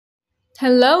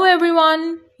Hello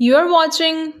everyone, you are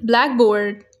watching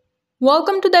Blackboard.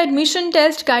 Welcome to the Admission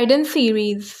Test Guidance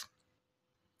series.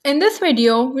 In this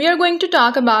video, we are going to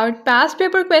talk about past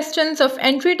paper questions of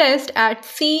entry test at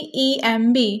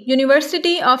CEMB,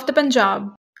 University of the Punjab.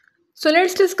 So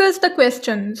let's discuss the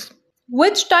questions.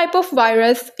 Which type of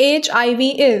virus HIV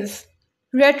is?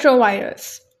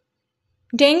 Retrovirus.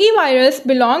 Dengue virus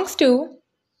belongs to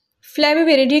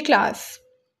Flaviviridae class.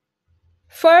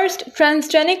 First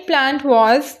transgenic plant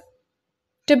was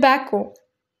tobacco.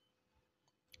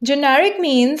 Generic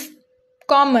means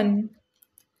common.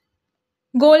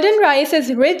 Golden rice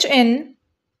is rich in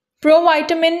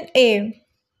provitamin A.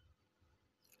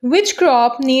 Which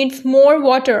crop needs more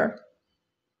water?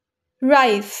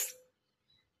 Rice.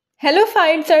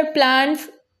 Halophytes are plants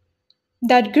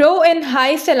that grow in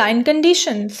high saline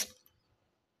conditions.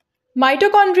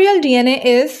 Mitochondrial DNA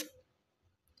is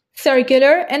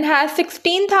circular and has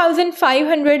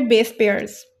 16,500 base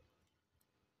pairs.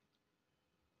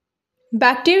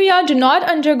 Bacteria do not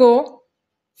undergo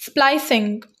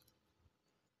splicing.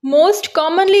 Most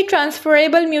commonly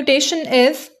transferable mutation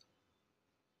is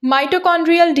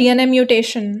mitochondrial DNA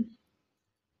mutation.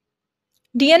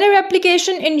 DNA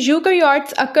replication in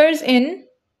eukaryotes occurs in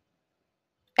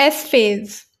S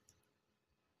phase.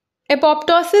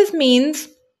 Apoptosis means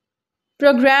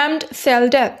programmed cell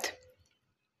death.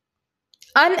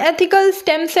 Unethical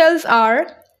stem cells are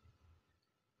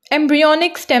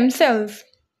embryonic stem cells.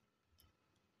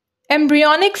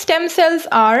 Embryonic stem cells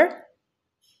are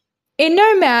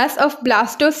inner mass of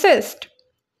blastocyst.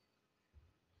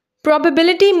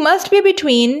 Probability must be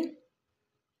between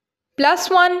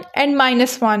 +1 and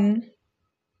 -1.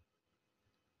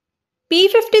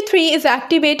 P53 is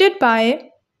activated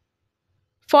by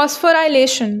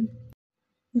phosphorylation.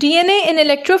 DNA in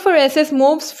electrophoresis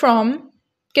moves from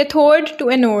cathode to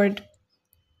anode.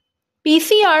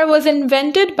 PCR was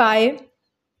invented by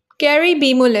Carey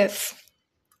B. Mullis.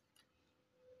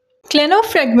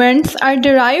 Clinofragments are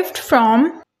derived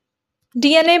from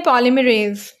DNA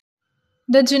polymerase.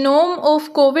 The genome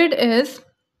of COVID is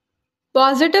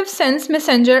positive sense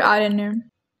messenger RNA.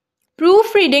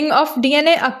 Proofreading of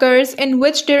DNA occurs in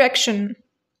which direction?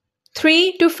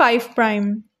 3 to 5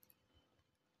 prime.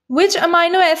 Which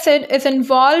amino acid is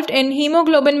involved in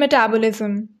hemoglobin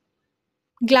metabolism?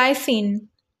 Glycine.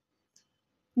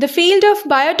 The field of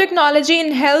biotechnology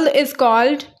in health is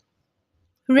called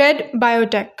Red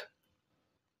Biotech.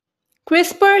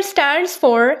 CRISPR stands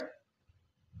for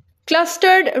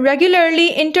Clustered Regularly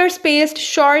Interspaced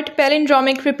Short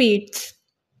Palindromic Repeats.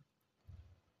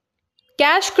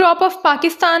 Cash crop of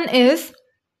Pakistan is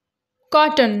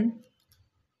cotton.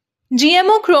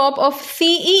 GMO crop of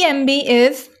CEMB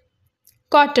is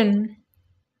cotton.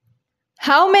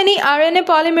 How many RNA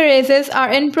polymerases are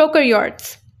in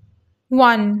prokaryotes?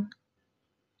 1.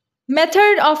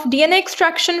 Method of DNA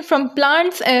extraction from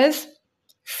plants is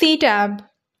CTAB.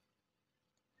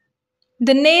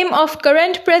 The name of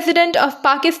current President of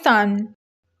Pakistan,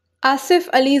 Asif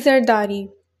Ali Zardari.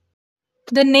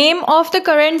 The name of the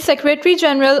current Secretary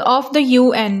General of the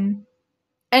UN,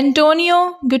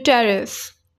 Antonio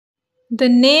Guterres. The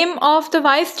name of the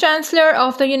Vice Chancellor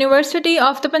of the University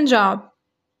of the Punjab,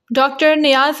 Dr.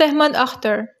 Niaz Ahmad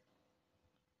Akhtar.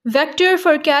 Vector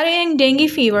for carrying dengue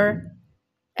fever,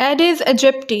 Aedes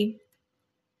aegypti.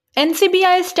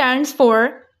 NCBI stands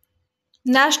for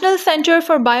National Center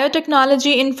for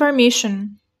Biotechnology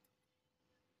Information.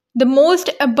 The most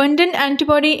abundant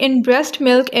antibody in breast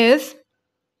milk is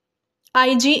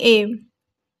IgA.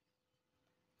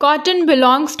 Cotton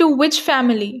belongs to which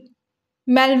family?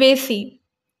 Malvaceae.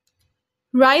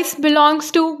 Rice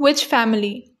belongs to which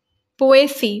family?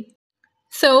 Poaceae.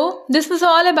 So, this was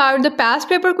all about the past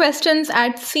paper questions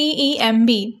at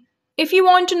CEMB. If you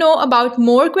want to know about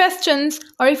more questions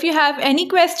or if you have any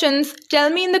questions,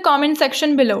 tell me in the comment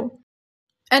section below.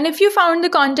 And if you found the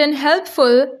content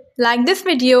helpful, like this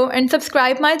video and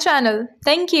subscribe my channel.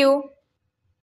 Thank you.